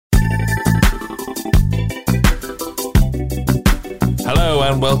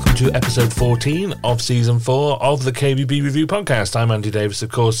and welcome to episode 14 of season 4 of the KBB Review podcast. I'm Andy Davis, of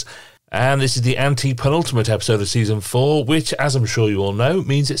course, and this is the anti-penultimate episode of season 4, which, as I'm sure you all know,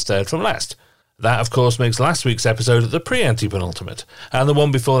 means it's third from last. That, of course, makes last week's episode the pre-anti-penultimate, and the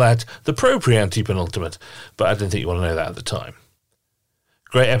one before that the pro-pre-anti-penultimate, but I didn't think you want to know that at the time.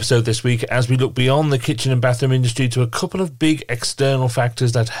 Great episode this week as we look beyond the kitchen and bathroom industry to a couple of big external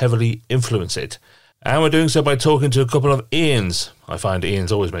factors that heavily influence it. And we're doing so by talking to a couple of Ians. I find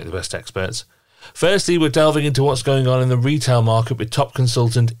Ians always make the best experts. Firstly, we're delving into what's going on in the retail market with top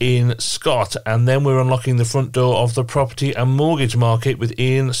consultant Ian Scott, and then we're unlocking the front door of the property and mortgage market with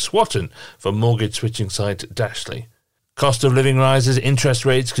Ian Swatton from mortgage switching site Dashly. Cost of living rises, interest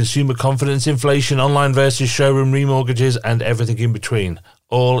rates, consumer confidence, inflation, online versus showroom remortgages, and everything in between,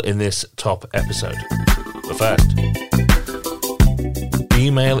 all in this top episode. But first,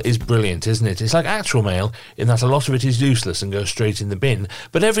 email is brilliant, isn't it? It's like actual mail in that a lot of it is useless and goes straight in the bin.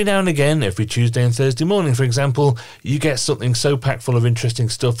 But every now and again, every Tuesday and Thursday morning, for example, you get something so packed full of interesting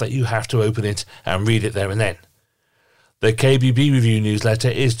stuff that you have to open it and read it there and then. The KBB Review newsletter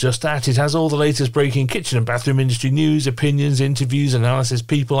is just that. It has all the latest breaking kitchen and bathroom industry news, opinions, interviews, analysis,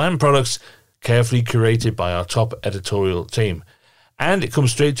 people and products, carefully curated by our top editorial team. And it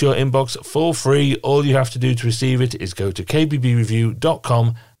comes straight to your inbox for free. All you have to do to receive it is go to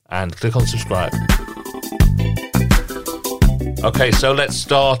kbbreview.com and click on subscribe. Okay, so let's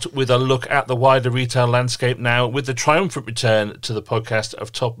start with a look at the wider retail landscape now with the triumphant return to the podcast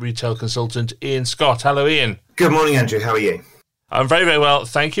of top retail consultant Ian Scott. Hello, Ian. Good morning, Andrew. How are you? I'm very, very well.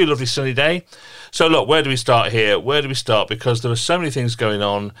 Thank you. Lovely sunny day. So look, where do we start here? Where do we start? Because there are so many things going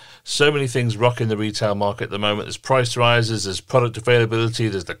on, so many things rocking the retail market at the moment. There's price rises, there's product availability,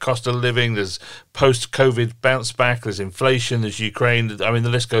 there's the cost of living, there's post-COVID bounce back, there's inflation, there's Ukraine. I mean, the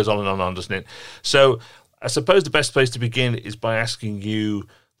list goes on and on, doesn't it? So I suppose the best place to begin is by asking you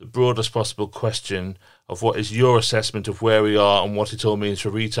the broadest possible question of what is your assessment of where we are and what it all means for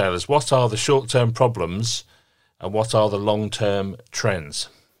retailers. What are the short-term problems and what are the long-term trends?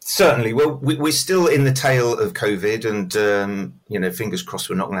 Certainly. Well, we're still in the tail of COVID and, fingers crossed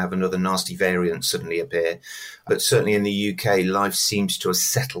we're not going to have another nasty variant suddenly appear. But certainly in the UK, life seems to have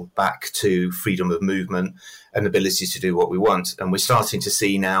settled back to freedom of movement and ability to do what we want. And we're starting to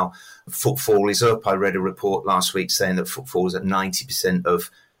see now footfall is up. I read a report last week saying that footfall is at 90% of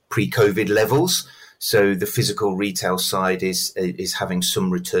pre-COVID levels. So the physical retail side is having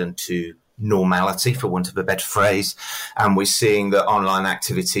some return to normality, for want of a better phrase. And we're seeing that online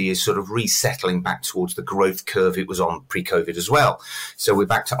activity is sort of resettling back towards the growth curve it was on pre-COVID as well. So we're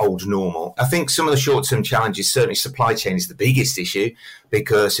back to old normal. I think some of the short-term challenges, certainly supply chain is the biggest issue,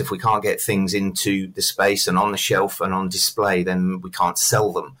 because if we can't get things into the space and on the shelf and on display, then we can't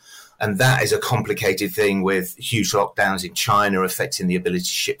sell them. And that is a complicated thing with huge lockdowns in China affecting the ability to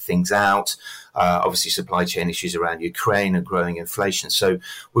ship things out. Obviously, supply chain issues around Ukraine and growing inflation. So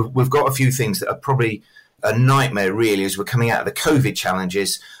we've got a few things that are probably a nightmare, really, as we're coming out of the COVID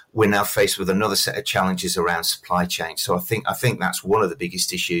challenges. We're now faced with another set of challenges around supply chain. So I think that's one of the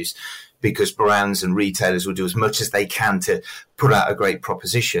biggest issues, because brands and retailers will do as much as they can to put out a great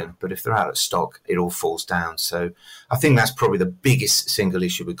proposition. But if they're out of stock, it all falls down. So I think that's probably the biggest single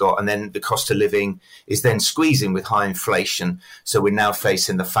issue we've got. And then the cost of living is then squeezing with high inflation. So we're now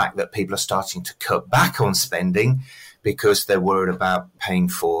facing the fact that people are starting to cut back on spending because they're worried about paying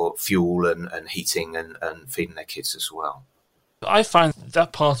for fuel and heating and feeding their kids as well. I find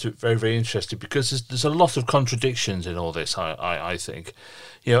that part of it very, very interesting, because there's a lot of contradictions in all this, I think.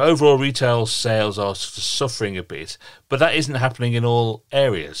 Overall retail sales are suffering a bit, but that isn't happening in all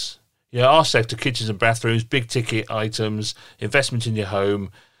areas. Our sector, kitchens and bathrooms, big ticket items, investment in your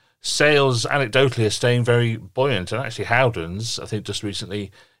home, sales anecdotally are staying very buoyant. And actually Howdens, I think just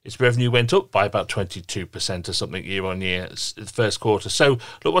recently, its revenue went up by about 22% or something year on year, the first quarter. So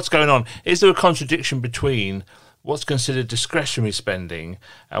look, what's going on? Is there a contradiction between what's considered discretionary spending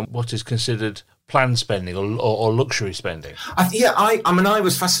and what is considered planned spending or luxury spending? I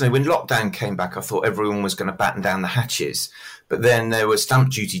was fascinated when lockdown came back. I thought everyone was going to batten down the hatches, but then there were stamp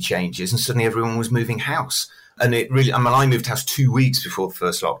duty changes and suddenly everyone was moving house. And it really, I moved house 2 weeks before the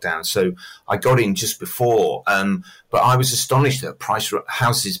first lockdown, so I got in just before. But I was astonished that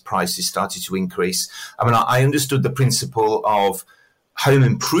houses prices started to increase. I understood the principle of home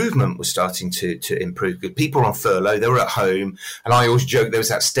improvement was starting to improve. Good people on furlough, they were at home. And I always joke there was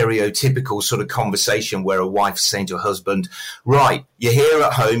that stereotypical sort of conversation where a wife's saying to her husband, right, you're here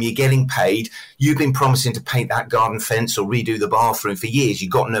at home, you're getting paid. You've been promising to paint that garden fence or redo the bathroom for years. You've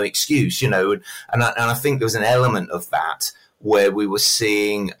got no excuse, And I think there was an element of that where we were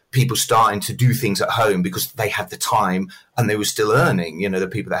seeing people starting to do things at home because they had the time and they were still earning, the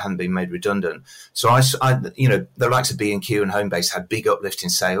people that hadn't been made redundant. So I the likes of B&Q and Homebase had big uplift in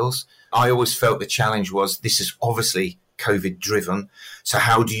sales. I always felt the challenge was, this is obviously COVID driven. So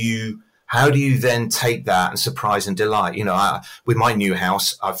how do you then take that and surprise and delight? With my new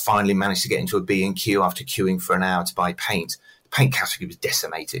house, I've finally managed to get into a B&Q after queuing for an hour to buy paint. The paint category was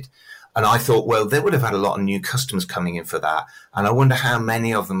decimated. And I thought, well, they would have had a lot of new customers coming in for that. And I wonder how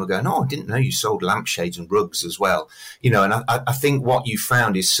many of them were going, oh, I didn't know you sold lampshades and rugs as well. And I think what you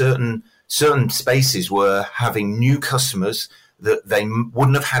found is certain spaces were having new customers that they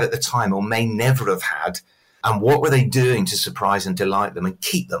wouldn't have had at the time or may never have had. And what were they doing to surprise and delight them and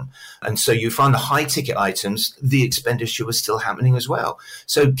keep them? And so you find the high ticket items, the expenditure was still happening as well.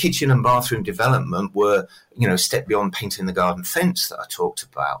 So kitchen and bathroom development were, a step beyond painting the garden fence that I talked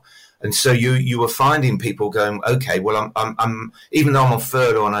about. And so you were finding people going, okay, well, I'm even though I'm on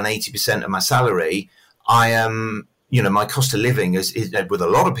furlough on 80% of my salary, I am, my cost of living is with a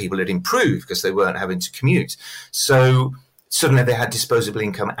lot of people, it improved because they weren't having to commute. So suddenly they had disposable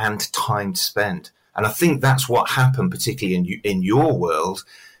income and time to spend. And I think that's what happened, particularly in your world.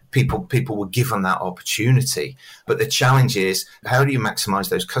 People were given that opportunity. But the challenge is, how do you maximize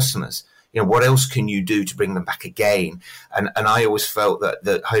those customers? What else can you do to bring them back again? And I always felt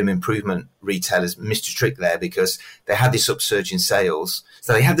that home improvement retailers missed a trick there, because they had this upsurge in sales.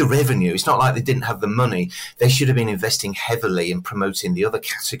 So they had the revenue. It's not like they didn't have the money. They should have been investing heavily in promoting the other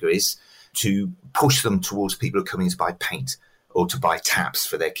categories to push them towards people who are coming to buy paint or to buy taps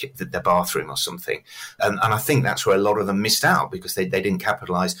for their bathroom or something. And I think that's where a lot of them missed out, because they didn't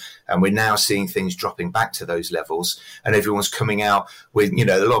capitalise. And we're now seeing things dropping back to those levels. And everyone's coming out with,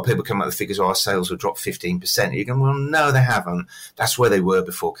 a lot of people come out with the figures, our sales will drop 15%. You go, well, no, they haven't. That's where they were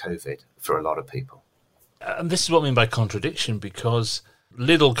before COVID for a lot of people. And this is what I mean by contradiction, because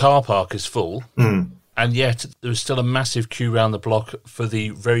Lidl car park is full. And yet there was still a massive queue round the block for the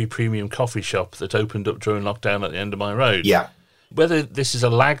very premium coffee shop that opened up during lockdown at the end of my road. Yeah. Whether this is a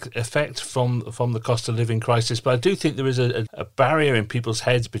lag effect from the cost of living crisis, but I do think there is a barrier in people's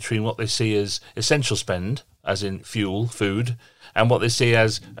heads between what they see as essential spend, as in fuel, food, and what they see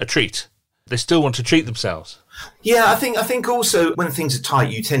as a treat. They still want to treat themselves. Yeah, I think also when things are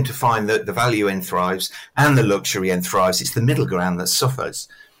tight, you tend to find that the value end thrives and the luxury end thrives. It's the middle ground that suffers.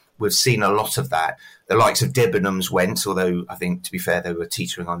 We've seen a lot of that. The likes of Debenhams went, although I think, to be fair, they were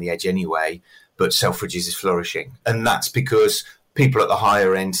teetering on the edge anyway, but Selfridges is flourishing. And that's because people at the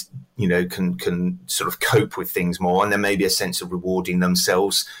higher end, can sort of cope with things more, and there may be a sense of rewarding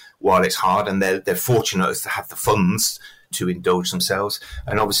themselves while it's hard, and they're fortunate to have the funds to indulge themselves.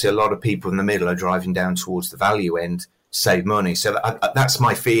 And obviously a lot of people in the middle are driving down towards the value end, save money. So that's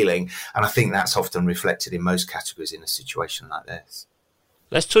my feeling, and I think that's often reflected in most categories in a situation like this.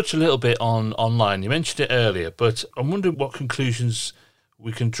 Let's touch a little bit on online. You mentioned it earlier, but I'm wondering what conclusions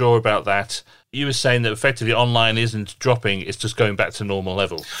we can draw about that. You were saying that effectively online isn't dropping, it's just going back to normal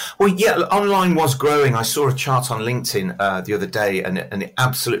levels. Well, yeah, online was growing. I saw a chart on LinkedIn the other day, and it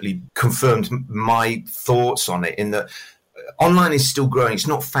absolutely confirmed my thoughts on it, in that online is still growing. It's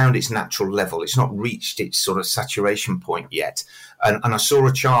not found its natural level. It's not reached its sort of saturation point yet. And I saw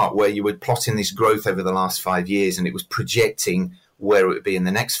a chart where you were plotting this growth over the last 5 years, and it was projecting where it would be in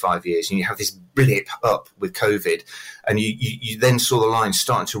the next 5 years. And you have this blip up with COVID, and you then saw the line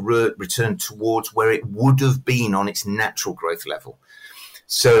starting to return towards where it would have been on its natural growth level.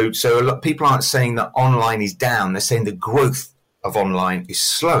 So a lot of people aren't saying that online is down. They're saying the growth of online is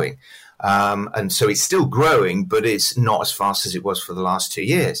slowing. And so it's still growing, but it's not as fast as it was for the last 2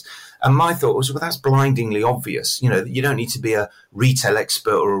 years. And my thought was, well, that's blindingly obvious. You don't need to be a retail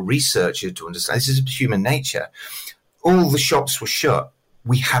expert or a researcher to understand. This is human nature. All the shops were shut.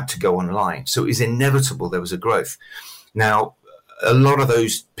 We had to go online. So it was inevitable there was a growth. Now, a lot of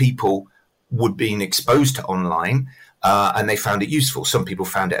those people would be exposed to online, and they found it useful. Some people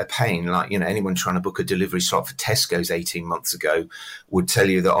found it a pain. Like, anyone trying to book a delivery slot for Tesco's 18 months ago would tell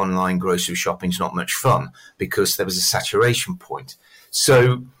you that online grocery shopping is not much fun because there was a saturation point.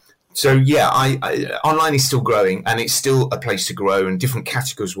 So yeah, online is still growing, and it's still a place to grow, and different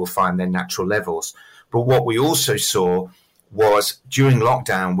categories will find their natural levels. But what we also saw was during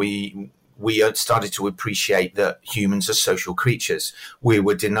lockdown, we had started to appreciate that humans are social creatures. We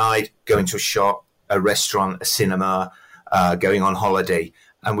were denied going to a shop, a restaurant, a cinema, going on holiday.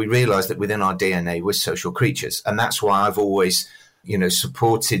 And we realized that within our DNA, we're social creatures. And that's why I've always,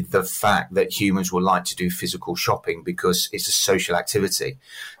 supported the fact that humans will like to do physical shopping, because it's a social activity.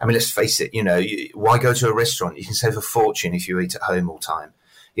 I mean, let's face it, why go to a restaurant? You can save a fortune if you eat at home all the time.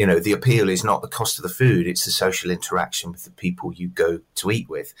 You know, the appeal is not the cost of the food, it's the social interaction with the people you go to eat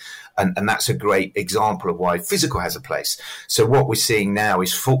with. And that's a great example of why physical has a place. So what we're seeing now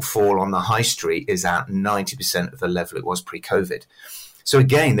is footfall on the high street is at 90% of the level it was pre-COVID. So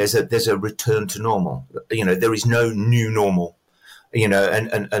again, there's a return to normal. You know, there is no new normal. You know,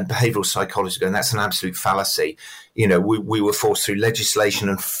 and behavioral psychologists going, that's an absolute fallacy. You know, we were forced through legislation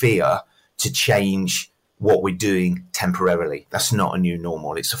and fear to change what we're doing temporarily. That's not a new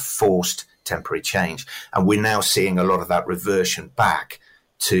normal. It's a forced temporary change. And we're now seeing a lot of that reversion back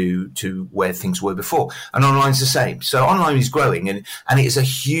to where things were before. And online's the same. So online is growing and it is a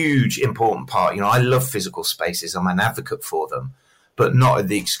huge, important part. You know, I love physical spaces. I'm an advocate for them, but not at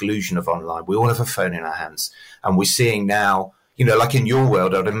the exclusion of online. We all have a phone in our hands. And we're seeing now, you know, like in your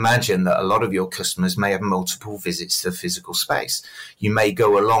world, I'd imagine that a lot of your customers may have multiple visits to the physical space. You may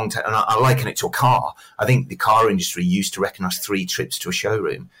go a long time, and I liken it to a car. I think the car industry used to recognise 3 trips to a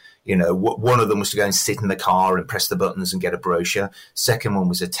showroom. You know, one of them was to go and sit in the car and press the buttons and get a brochure. Second one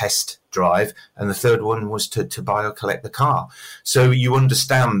was a test drive. And the third one was to buy or collect the car. So you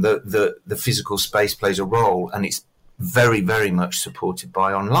understand that the physical space plays a role, and it's very, very much supported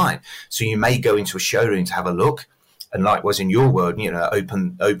by online. So you may go into a showroom to have a look. And likewise in your world, you know,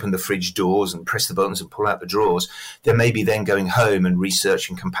 open the fridge doors and press the buttons and pull out the drawers. There may be then going home and research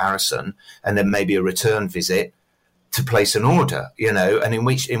and comparison, and then maybe a return visit to place an order, you know, and in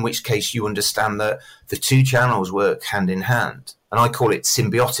which case you understand that the 2 channels work hand in hand. And I call it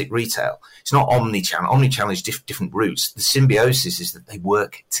symbiotic retail. It's not omni-channel. Omni-channel is different routes. The symbiosis is that they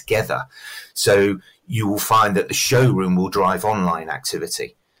work together. So you will find that the showroom will drive online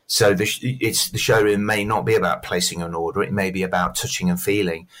activity. So the showroom may not be about placing an order. It may be about touching and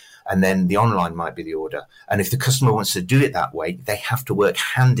feeling. And then the online might be the order. And if the customer wants to do it that way, they have to work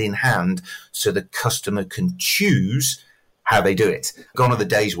hand in hand so the customer can choose how they do it. Gone are the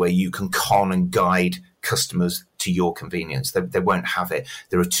days where you can con and guide customers to your convenience. They won't have it.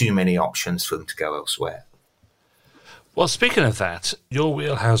 There are too many options for them to go elsewhere. Well, speaking of that, your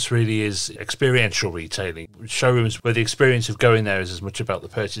wheelhouse really is experiential retailing, showrooms where the experience of going there is as much about the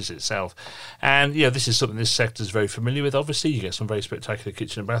purchase itself. And, you know, this is something this sector is very familiar with. Obviously, you get some very spectacular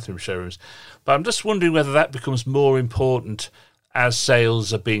kitchen and bathroom showrooms. But I'm just wondering whether that becomes more important as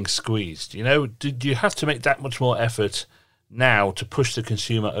sales are being squeezed. You know, do you have to make that much more effort now to push the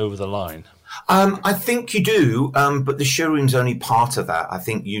consumer over the line? I think you do, but the showroom's only part of that. I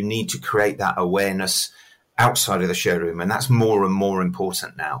think you need to create that awareness outside of the showroom, and that's more and more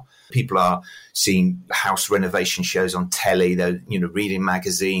important now. People are seeing house renovation shows on telly, they're, you know, reading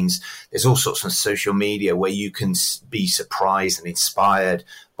magazines. There's all sorts of social media where you can be surprised and inspired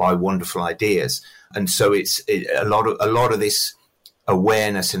by wonderful ideas. And so a lot of this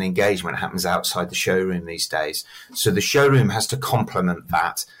awareness and engagement happens outside the showroom these days. So the showroom has to complement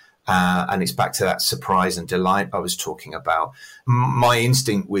that. And it's back to that surprise and delight I was talking about. My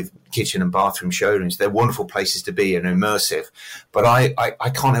instinct with kitchen and bathroom showrooms, they're wonderful places to be and immersive, but I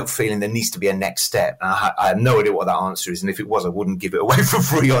can't help feeling there needs to be a next step. And I have no idea what that answer is, and if it was, I wouldn't give it away for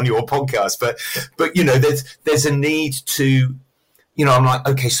free on your podcast. But you know, there's a need to, you know, I'm like,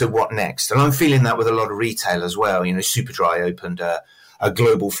 okay, so what next? And I'm feeling that with a lot of retail as well. You know, Superdry opened a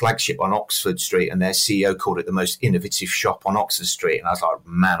global flagship on Oxford Street, and their CEO called it the most innovative shop on Oxford Street. And I was like,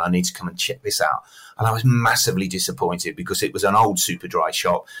 man, I need to come and check this out. And I was massively disappointed because it was an old Superdry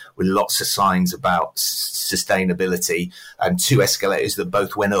shop with lots of signs about sustainability and 2 escalators that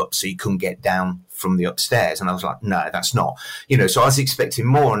both went up so you couldn't get down from the upstairs. And I was like, no, that's not, you know, so I was expecting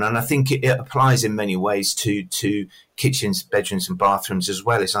more. And I think it applies in many ways to kitchens, bedrooms and bathrooms as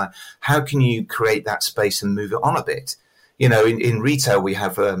well. It's like, how can you create that space and move it on a bit? You know, in retail, we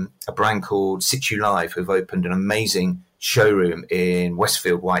have a brand called Situ Live who've opened an amazing showroom in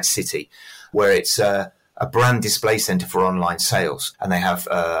Westfield, White City, where it's a brand display centre for online sales. And they have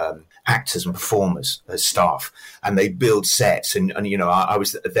actors and performers as staff, and they build sets. And you know, I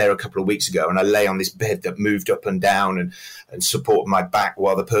was there a couple of weeks ago, and I lay on this bed that moved up and down and supported my back,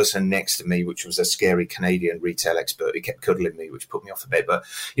 while the person next to me, which was a scary Canadian retail expert, he kept cuddling me, which put me off the bed. But,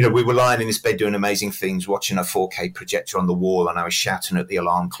 you know, we were lying in this bed doing amazing things, watching a 4K projector on the wall, and I was shouting at the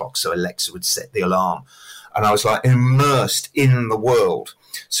alarm clock so Alexa would set the alarm. And I was like immersed in the world.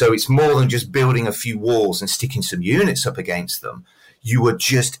 So it's more than just building a few walls and sticking some units up against them. You were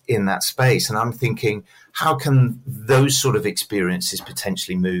just in that space. And I'm thinking, how can those sort of experiences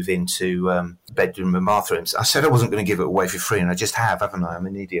potentially move into bedroom and bathrooms? I said I wasn't going to give it away for free, and I just have, haven't I? I'm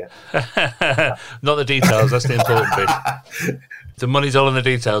an idiot. Not the details, that's the important bit. The money's all in the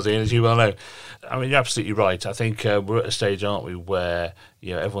details, Ian, as you well know. I mean, you're absolutely right. I think we're at a stage, aren't we, where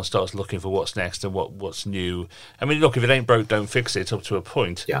everyone starts looking for what's next and what's new. I mean, look, if it ain't broke, don't fix it, up to a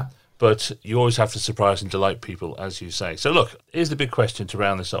point. Yeah. But you always have to surprise and delight people, as you say. So, look, here's the big question to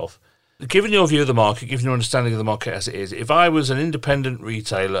round this off. Given your view of the market, given your understanding of the market as it is, if I was an independent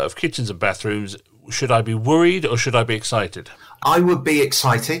retailer of kitchens and bathrooms, should I be worried or should I be excited? I would be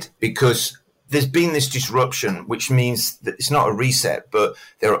excited because there's been this disruption, which means that it's not a reset, but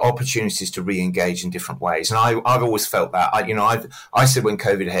there are opportunities to re-engage in different ways. And I've always felt that. I said when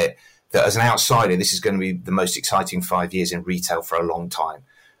COVID hit that as an outsider, this is going to be the most exciting 5 years in retail for a long time.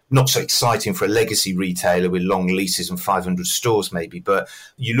 Not so exciting for a legacy retailer with long leases and 500 stores maybe, but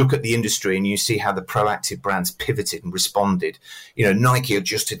you look at the industry and you see how the proactive brands pivoted and responded. Nike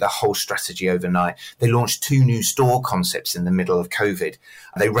adjusted their whole strategy overnight. They launched 2 new store concepts in the middle of COVID.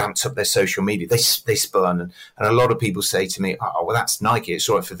 They ramped up their social media. They spun. And a lot of people say to me, oh, well, that's Nike. It's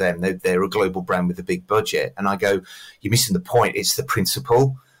all right for them. They're a global brand with a big budget. And I go, you're missing the point. It's the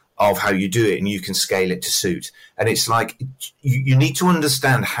principle of how you do it, and you can scale it to suit. And it's like you need to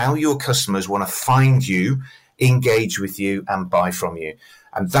understand how your customers want to find you, engage with you, and buy from you.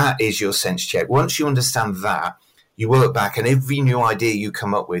 And that is your sense check. Once you understand that, you work back, and every new idea you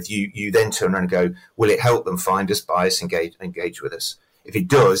come up with, you then turn around and go, will it help them find us, buy us, engage with us? If it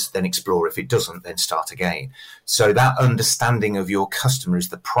does, then explore. If it doesn't, then start again. So that understanding of your customer is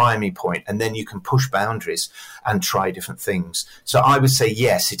the primary point, and then you can push boundaries and try different things. So I would say,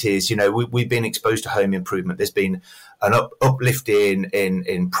 yes, it is. We've been exposed to home improvement. There's been an uplift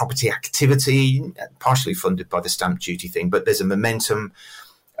in property activity, partially funded by the stamp duty thing, but there's a momentum.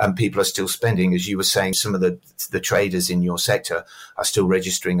 And people are still spending, as you were saying, some of the traders in your sector are still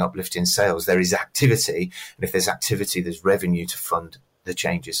registering uplift in sales. There is activity, and if there's activity, there's revenue to fund the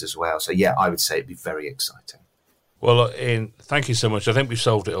changes as well. So, yeah, I would say it'd be very exciting. Well, Ian, thank you so much. I think we've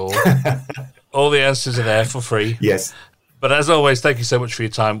solved it all. All the answers are there for free. Yes. But as always, thank you so much for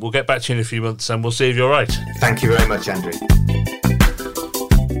your time. We'll get back to you in a few months and we'll see if you're right. Thank you very much, Andrew.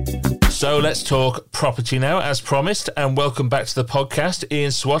 So let's talk property now, as promised, and welcome back to the podcast,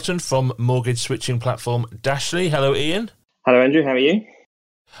 Ian Swatton from mortgage switching platform Dashly. Hello, Ian. Hello, Andrew. How are you?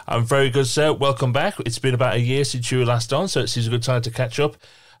 I'm very good, sir. Welcome back. It's been about a year since you were last on, so it seems a good time to catch up.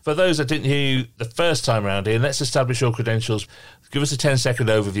 For those that didn't hear you the first time around, Ian, let's establish your credentials. Give us a 10-second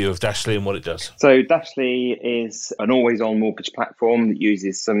overview of Dashly and what it does. So Dashly is an always-on mortgage platform that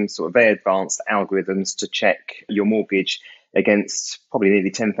uses some sort of very advanced algorithms to check your mortgage against probably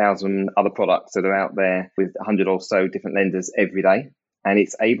nearly 10,000 other products that are out there with 100 or so different lenders every day. And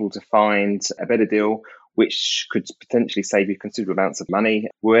it's able to find a better deal which could potentially save you considerable amounts of money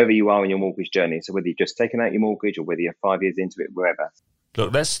wherever you are in your mortgage journey. So whether you've just taken out your mortgage or whether you're 5 years into it, wherever.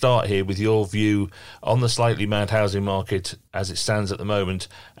 Look, let's start here with your view on the slightly mad housing market as it stands at the moment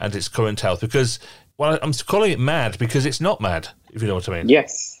and its current health. Because, well, I'm calling it mad because it's not mad, if you know what I mean.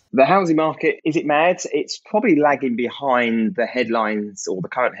 Yes. The housing market, is it mad? It's probably lagging behind the headlines or the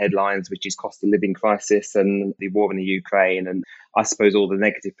current headlines, which is cost of living crisis and the war in the Ukraine and I suppose all the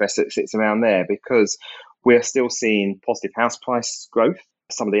negative press that sits around there, because we're still seeing positive house price growth.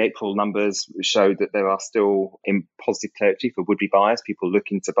 Some of the April numbers show that there are still in positive territory for would-be buyers, people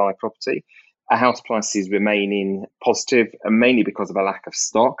looking to buy property. Our house prices remaining positive, and mainly because of a lack of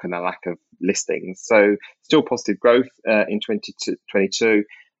stock and a lack of listings. So still positive growth in 2022.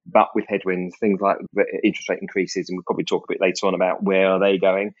 But with headwinds, things like interest rate increases, and we'll probably talk a bit later on about where are they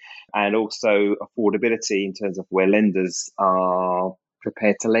going, and also affordability in terms of where lenders are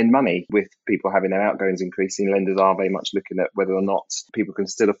prepared to lend money. With people having their outgoings increasing, lenders are very much looking at whether or not people can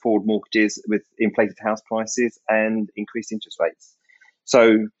still afford mortgages with inflated house prices and increased interest rates.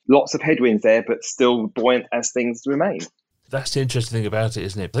 So lots of headwinds there, but still buoyant as things remain. That's the interesting thing about it,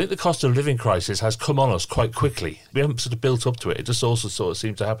 isn't it? I think the cost of living crisis has come on us quite quickly. We haven't sort of built up to it. It just also sort of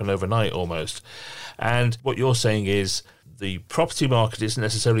seemed to happen overnight almost. And what you're saying is the property market isn't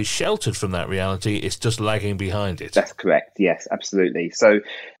necessarily sheltered from that reality. It's just lagging behind it. That's correct. Yes, absolutely. So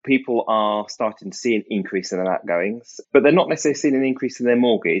people are starting to see an increase in their outgoings, but they're not necessarily seeing an increase in their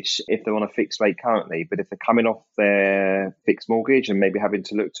mortgage if they're on a fixed rate currently. But if they're coming off their fixed mortgage and maybe having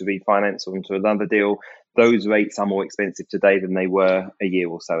to look to refinance or into another deal, those rates are more expensive today than they were a year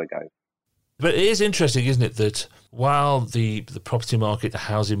or so ago. But it is interesting, isn't it, that while the property market, the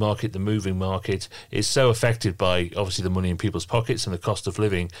housing market, the moving market is so affected by, obviously, the money in people's pockets and the cost of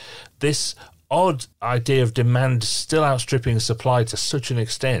living, this odd idea of demand still outstripping supply to such an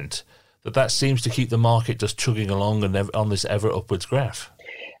extent that seems to keep the market just chugging along and on this ever upwards graph.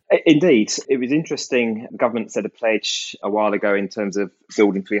 Indeed. It was interesting. The government set a pledge a while ago in terms of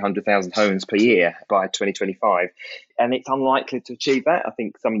building 300,000 homes per year by 2025. And it's unlikely to achieve that. I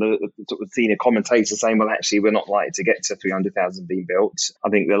think some of the sort of senior commentators are saying, well, actually, we're not likely to get to 300,000 being built. I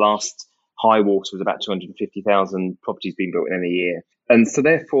think the last high water was about 250,000 properties being built in any year. And so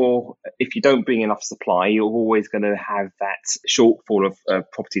therefore, if you don't bring enough supply, you're always going to have that shortfall of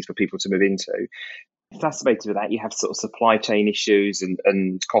properties for people to move into. Exacerbated with that, you have sort of supply chain issues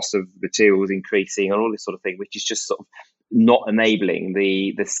and cost of materials increasing and all this sort of thing, which is just sort of not enabling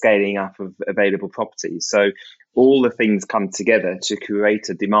the scaling up of available properties. So all the things come together to create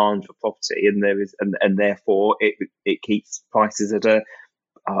a demand for property, and therefore it keeps prices at a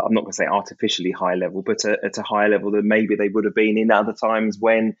I'm not going to say artificially high level, but at a higher level than maybe they would have been in other times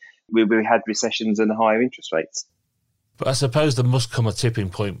when we had recessions and higher interest rates. But I suppose there must come a tipping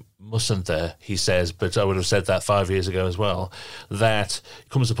point, mustn't there, he says, but I would have said that 5 years ago as well, that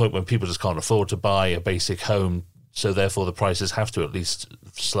comes a point when people just can't afford to buy a basic home, so therefore the prices have to at least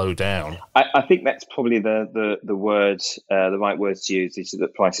slow down. I think that's probably the word, the right words to use, is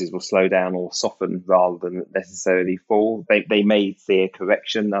that prices will slow down or soften rather than necessarily fall. They may see a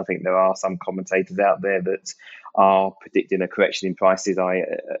correction. I think there are some commentators out there that are predicting a correction in prices,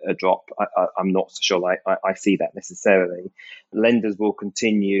 a drop. I'm not so sure I see that necessarily. Lenders will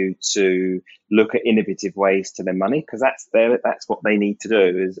continue to look at innovative ways to lend money because that's what they need to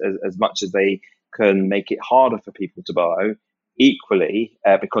do as much as they can make it harder for people to borrow. Equally,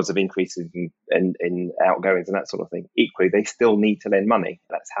 because of increases in outgoings and that sort of thing, equally, they still need to lend money.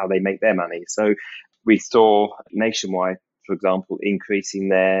 That's how they make their money. So we saw Nationwide, for example, increasing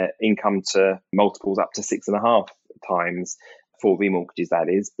their income to multiples up to 6.5 times for remortgages, that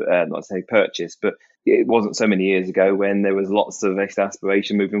is, but not to say purchase. But it wasn't so many years ago when there was lots of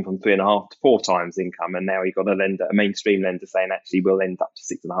exasperation moving from 3.5 to 4 times income. And now you've got a mainstream lender saying, actually, we'll lend up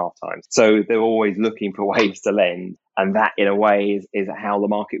to 6.5 times. So they're always looking for ways to lend. And that, in a way, is how the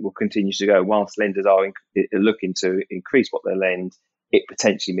market will continue to go. Whilst lenders are looking to increase what they lend, it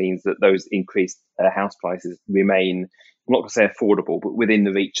potentially means that those increased house prices remain, I'm not going to say affordable, but within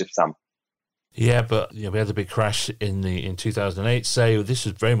the reach of some. Yeah, but we had a big crash in 2008. So this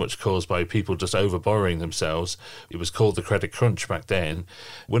was very much caused by people just over borrowing themselves. It was called the credit crunch back then.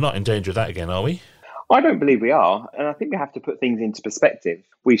 We're not in danger of that again, are we? I don't believe we are. And I think we have to put things into perspective.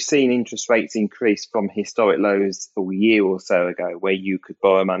 We've seen interest rates increase from historic lows a year or so ago, where you could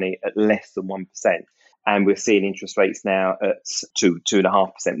borrow money at less than 1%. And we're seeing interest rates now at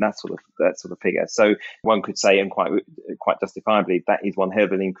 2.5%, that sort of figure. So one could say, and quite justifiably, that is one hell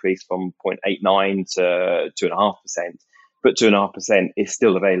of an increase from 0.89 to 2.5%. But 2.5% is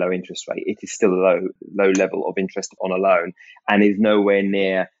still a very low interest rate. It is still a low level of interest on a loan, and is nowhere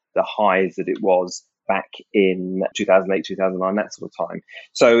near the highs that it was back in 2008, 2009, that sort of time.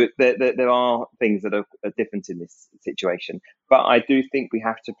 So there are things that are different in this situation. But I do think we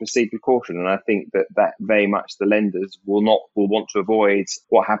have to proceed with caution. And I think that very much the lenders will want to avoid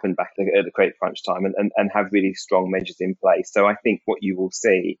what happened back at the credit crunch time and have really strong measures in place. So I think what you will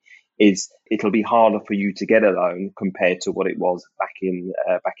see is it'll be harder for you to get a loan compared to what it was back in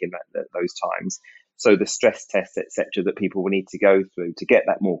those times. So the stress tests, etc., that people will need to go through to get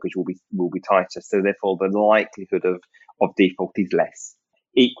that mortgage will be tighter. So therefore, the likelihood of default is less.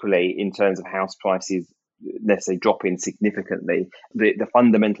 Equally, in terms of house prices, let's say dropping significantly, the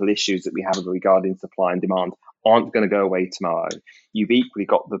fundamental issues that we have regarding supply and demand aren't going to go away tomorrow. You've equally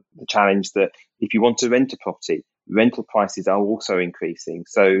got the challenge that if you want to rent a property, rental prices are also increasing.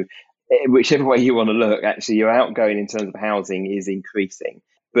 So whichever way you want to look, actually, your outgoing in terms of housing is increasing.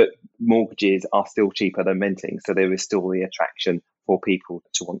 But mortgages are still cheaper than renting. So there is still the attraction for people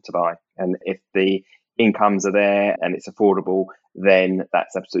to want to buy. And if the incomes are there and it's affordable, then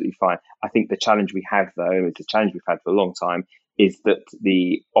that's absolutely fine. I think the challenge we have, though, it's a challenge we've had for a long time, is that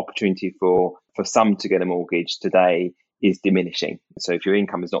the opportunity for some to get a mortgage today is diminishing. So if your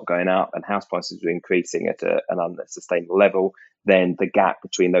income is not going up and house prices are increasing at an unsustainable level, then the gap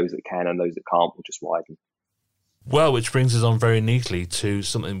between those that can and those that can't will just widen. Well, which brings us on very neatly to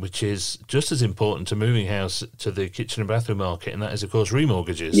something which is just as important to moving house to the kitchen and bathroom market, and that is, of course,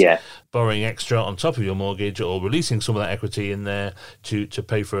 remortgages. Yeah. Borrowing extra on top of your mortgage or releasing some of that equity in there to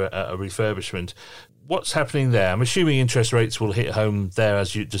pay for a refurbishment. What's happening there? I'm assuming interest rates will hit home there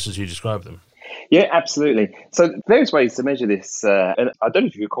as you described them. Yeah, absolutely. So various ways to measure this. And I don't know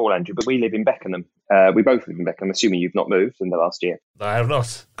if you recall, Andrew, but we live in Beckenham. We both live in Beckenham, assuming you've not moved in the last year. I have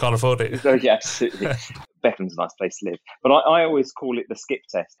not. Can't afford it. So, yeah, absolutely. Beckham's a nice place to live. But I always call it the skip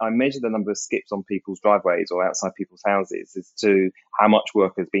test. I measure the number of skips on people's driveways or outside people's houses as to how much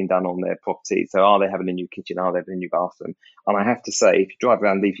work has been done on their property. So are they having a new kitchen? Are they having a new bathroom? And I have to say, if you drive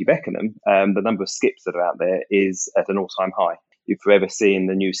around Leafy Beckenham, the number of skips that are out there is at an all-time high. You're forever seeing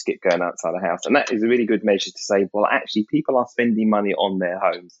the new skip going outside the house. And that is a really good measure to say, well, actually, people are spending money on their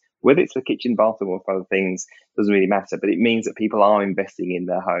homes. Whether it's the kitchen, bathroom, or for other things, doesn't really matter. But it means that people are investing in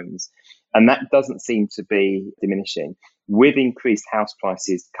their homes. And that doesn't seem to be diminishing. With increased house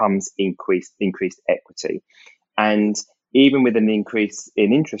prices comes increased equity. And even with an increase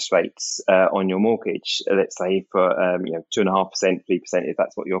in interest rates on your mortgage, let's say for 2.5%, 3%, if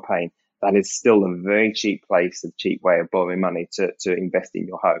that's what you're paying, that is still a very cheap place, a cheap way of borrowing money to invest in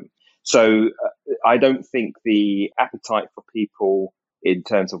your home. So I don't think the appetite for people in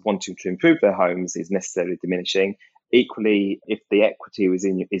terms of wanting to improve their homes is necessarily diminishing. Equally, if the equity is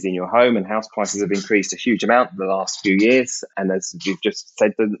in your home and house prices have increased a huge amount in the last few years, and as you've just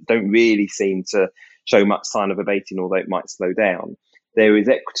said, don't really seem to show much sign of abating, although it might slow down, there is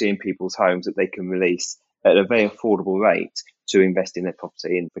equity in people's homes that they can release at a very affordable rate to invest in their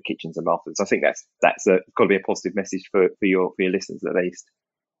property and for kitchens and bathrooms. I think that's got to be a positive message for your listeners at least.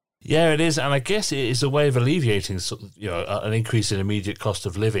 Yeah, it is, and I guess it is a way of alleviating, an increase in immediate cost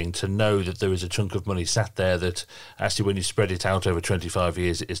of living, to know that there is a chunk of money sat there that actually, when you spread it out over 25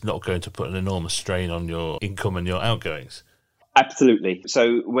 years, it's not going to put an enormous strain on your income and your outgoings. Absolutely.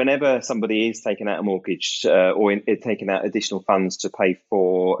 So whenever somebody is taking out a mortgage or taking out additional funds to pay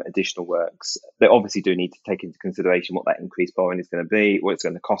for additional works, they obviously do need to take into consideration what that increased borrowing is going to be, what it's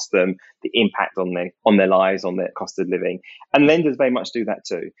going to cost them, the impact on their lives, on their cost of living. And lenders very much do that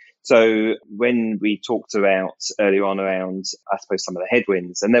too. So when we talked about earlier on around, I suppose, some of the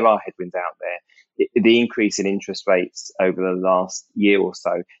headwinds, and there are headwinds out there, the increase in interest rates over the last year or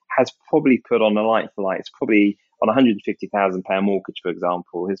so has probably put on a like-for-like. It's probably on a £150,000 mortgage, for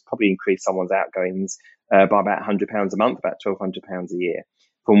example, has probably increased someone's outgoings by about £100 a month, about £1,200 a year,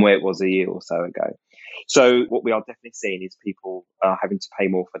 from where it was a year or so ago. So what we are definitely seeing is people are having to pay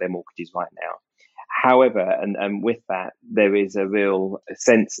more for their mortgages right now. However, and with that, there is a real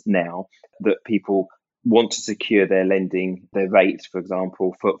sense now that people want to secure their lending, their rates, for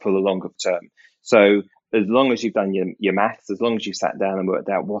example, for the longer term. So as long as you've done your maths, as long as you sat down and worked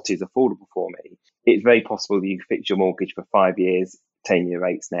out what is affordable for me, it's very possible that you can fix your mortgage for 5 years, 10-year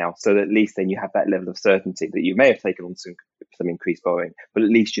rates now. So that at least then you have that level of certainty that you may have taken on some increased borrowing, but at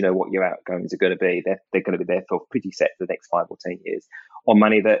least you know what your outgoings are going to be. They're going to be there for pretty set for the next 5 or 10 years on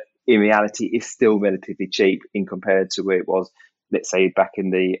money that in reality is still relatively cheap in compared to where it was, let's say, back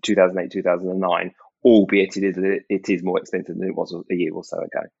in the 2008, 2009, albeit it is more expensive than it was a year or so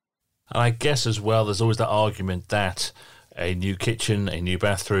ago. And I guess as well, there's always that argument that a new kitchen, a new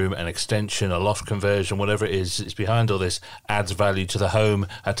bathroom, an extension, a loft conversion, whatever it is behind all this, adds value to the home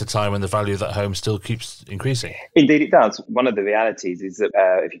at a time when the value of that home still keeps increasing. Indeed, it does. One of the realities is that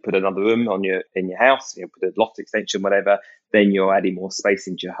if you put another room in your house, put a loft extension, whatever, then you're adding more space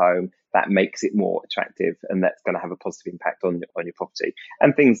into your home. That makes it more attractive, and that's going to have a positive impact on your property.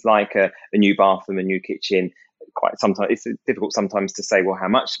 And things like a new bathroom, a new kitchen. It's difficult sometimes to say, well, how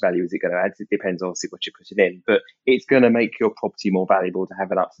much value is it going to add? It depends, obviously, what you're putting in, but it's going to make your property more valuable to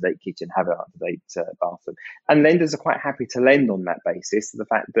have an up-to-date kitchen, have an up-to-date bathroom. And lenders are quite happy to lend on that basis, the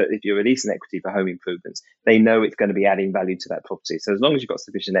fact that if you're releasing equity for home improvements, they know it's going to be adding value to that property. So as long as you've got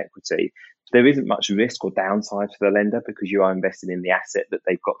sufficient equity, there isn't much risk or downside for the lender because you are investing in the asset that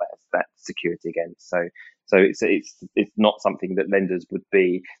they've got that security against. So it's not something that lenders would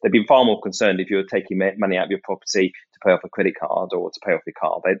be. They'd be far more concerned if you're taking money out of your property to pay off a credit card or to pay off your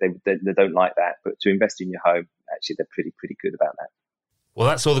car. They don't like that. But to invest in your home, actually, they're pretty good about that. Well,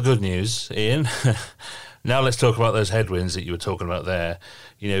 that's all the good news, Ian. Now let's talk about those headwinds that you were talking about there.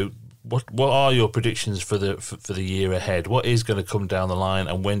 What are your predictions for the year ahead? What is going to come down the line,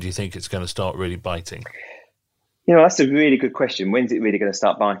 and when do you think it's going to start really biting? That's a really good question. When's it really going to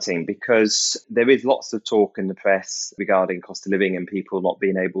start biting? Because there is lots of talk in the press regarding cost of living and people not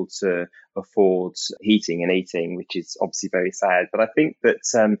being able to afford heating and eating, which is obviously very sad. But I think that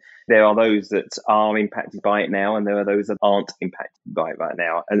there are those that are impacted by it now, and there are those that aren't impacted by it right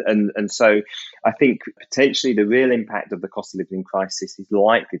now. And so I think potentially the real impact of the cost of living crisis is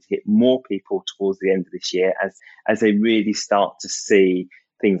likely to hit more people towards the end of this year as they really start to see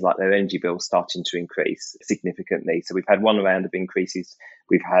things like their energy bills starting to increase significantly. So we've had one round of increases.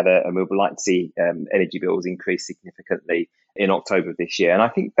 We've had we would like to see energy bills increase significantly in October of this year. And I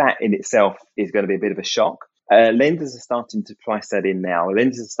think that in itself is going to be a bit of a shock. Lenders are starting to price that in now.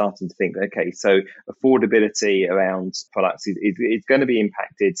 Lenders are starting to think, okay, so affordability around products is going to be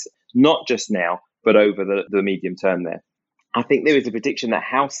impacted, not just now, but over the medium term there. I think there is a prediction that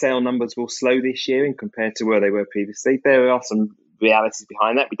house sale numbers will slow this year and compared to where they were previously. There are some realities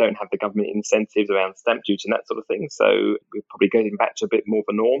behind that. We don't have the government incentives around stamp duty and that sort of thing. So we're probably getting back to a bit more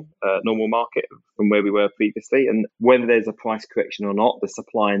of a normal market from where we were previously. And whether there's a price correction or not, the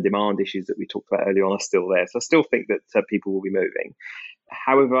supply and demand issues that we talked about earlier on are still there. So I still think that people will be moving.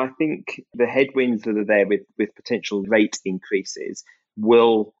 However, I think the headwinds that are there with potential rate increases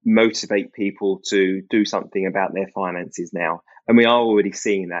will motivate people to do something about their finances now. And we are already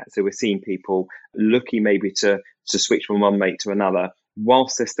seeing that. So we're seeing people looking maybe to switch from one rate to another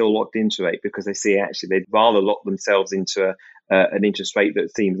whilst they're still locked into it, because they see actually they'd rather lock themselves into an interest rate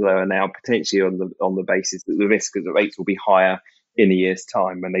that seems lower now, potentially on the basis that the risk that the rates will be higher in a year's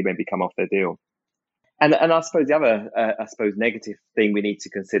time when they maybe come off their deal. And I suppose the other, negative thing we need to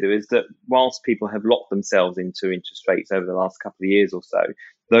consider is that whilst people have locked themselves into interest rates over the last couple of years or so,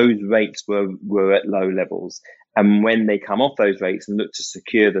 those rates were at low levels. And when they come off those rates and look to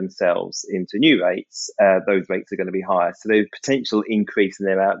secure themselves into new rates, those rates are going to be higher. So there's potential increase in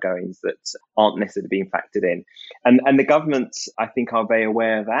their outgoings that aren't necessarily being factored in. And the government, I think, are very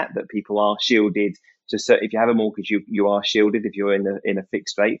aware of that people are shielded. If you have a mortgage, you are shielded if you're in a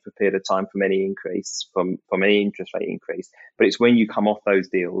fixed rate for a period of time from any increase, from any interest rate increase. But it's when you come off those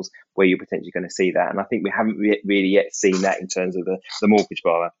deals where you're potentially going to see that. And I think we haven't really yet seen that in terms of the mortgage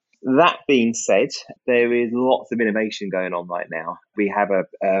borrower. That being said, there is lots of innovation going on right now. We have a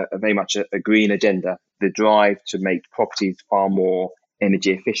very much a green agenda, the drive to make properties far more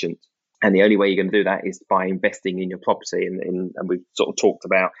energy efficient. And the only way you're going to do that is by investing in your property. And we've sort of talked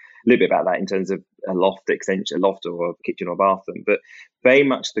about a little bit about that in terms of a loft extension, a loft or a kitchen or bathroom. But very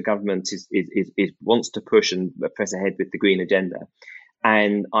much the government is wants to push and press ahead with the green agenda.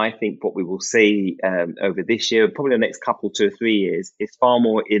 And I think what we will see over this year, probably the next 2 or 3 years, is far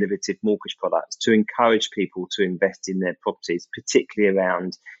more innovative mortgage products to encourage people to invest in their properties, particularly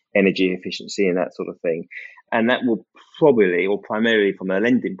around energy efficiency and that sort of thing. And that will probably, or primarily from a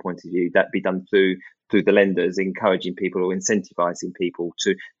lending point of view, that be done through the lenders encouraging people or incentivizing people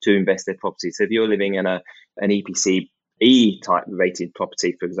to invest their property. So if you're living in an EPC E type rated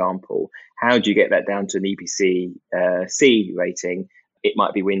property, for example, how do you get that down to an EPC C rating? It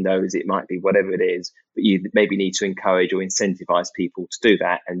might be windows, it might be whatever it is, but you maybe need to encourage or incentivize people to do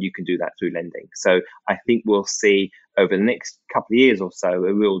that, and you can do that through lending. So I think we'll see over the next couple of years or so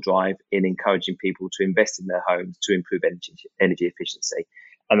a real drive in encouraging people to invest in their homes to improve energy efficiency.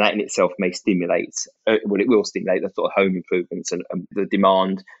 And that in itself may stimulate, it will stimulate the sort of home improvements and the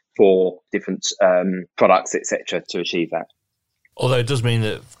demand for different products, etc., to achieve that. Although it does mean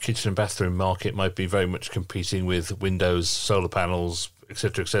that kitchen and bathroom market might be very much competing with windows, solar panels,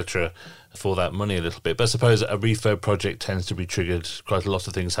 etc., for that money a little bit. But I suppose a refurb project tends to be triggered quite a lot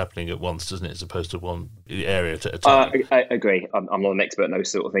of things happening at once, doesn't it, as opposed to one area at a time? I agree. I'm not an expert in those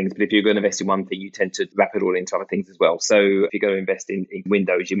sort of things, but if you're going to invest in one thing, you tend to wrap it all into other things as well. So if you're going to invest in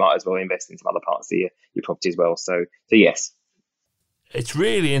windows, you might as well invest in some other parts of your property as well. So yes. It's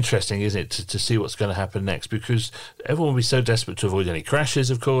really interesting, isn't it, to see what's going to happen next, because everyone will be so desperate to avoid any crashes,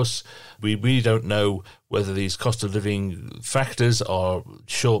 of course. We really don't know whether these cost of living factors are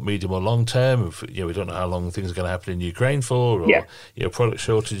short, medium or long term. We don't know how long things are going to happen in Ukraine for, or product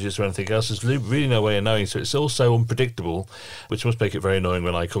shortages or anything else. There's really no way of knowing. So it's all so unpredictable, which must make it very annoying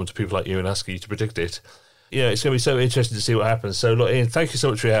when I come to people like you and ask you to predict it. It's going to be so interesting to see what happens. So, look, Ian, thank you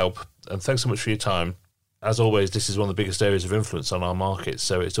so much for your help, and thanks so much for your time. As always, this is one of the biggest areas of influence on our market,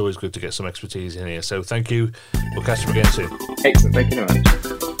 so it's always good to get some expertise in here. So thank you. We'll catch up again soon. Excellent. Thank you very much.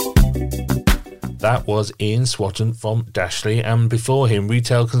 That was Ian Swatton from Dashley, and before him,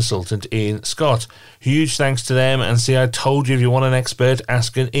 retail consultant Ian Scott. Huge thanks to them, and see, I told you if you want an expert,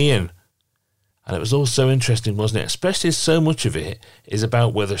 ask an Ian. And it was all so interesting, wasn't it? Especially as so much of it is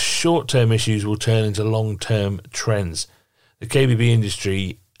about whether short-term issues will turn into long-term trends. The KBB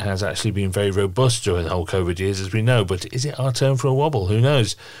industry has actually been very robust during the whole COVID years, as we know, but is it our turn for a wobble? Who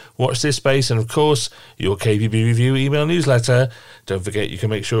knows? Watch this space, and of course, your KBB Review email newsletter. Don't forget, you can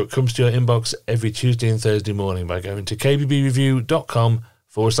make sure it comes to your inbox every Tuesday and Thursday morning by going to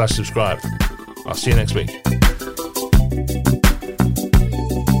kbbreview.com/subscribe. I'll see you next week.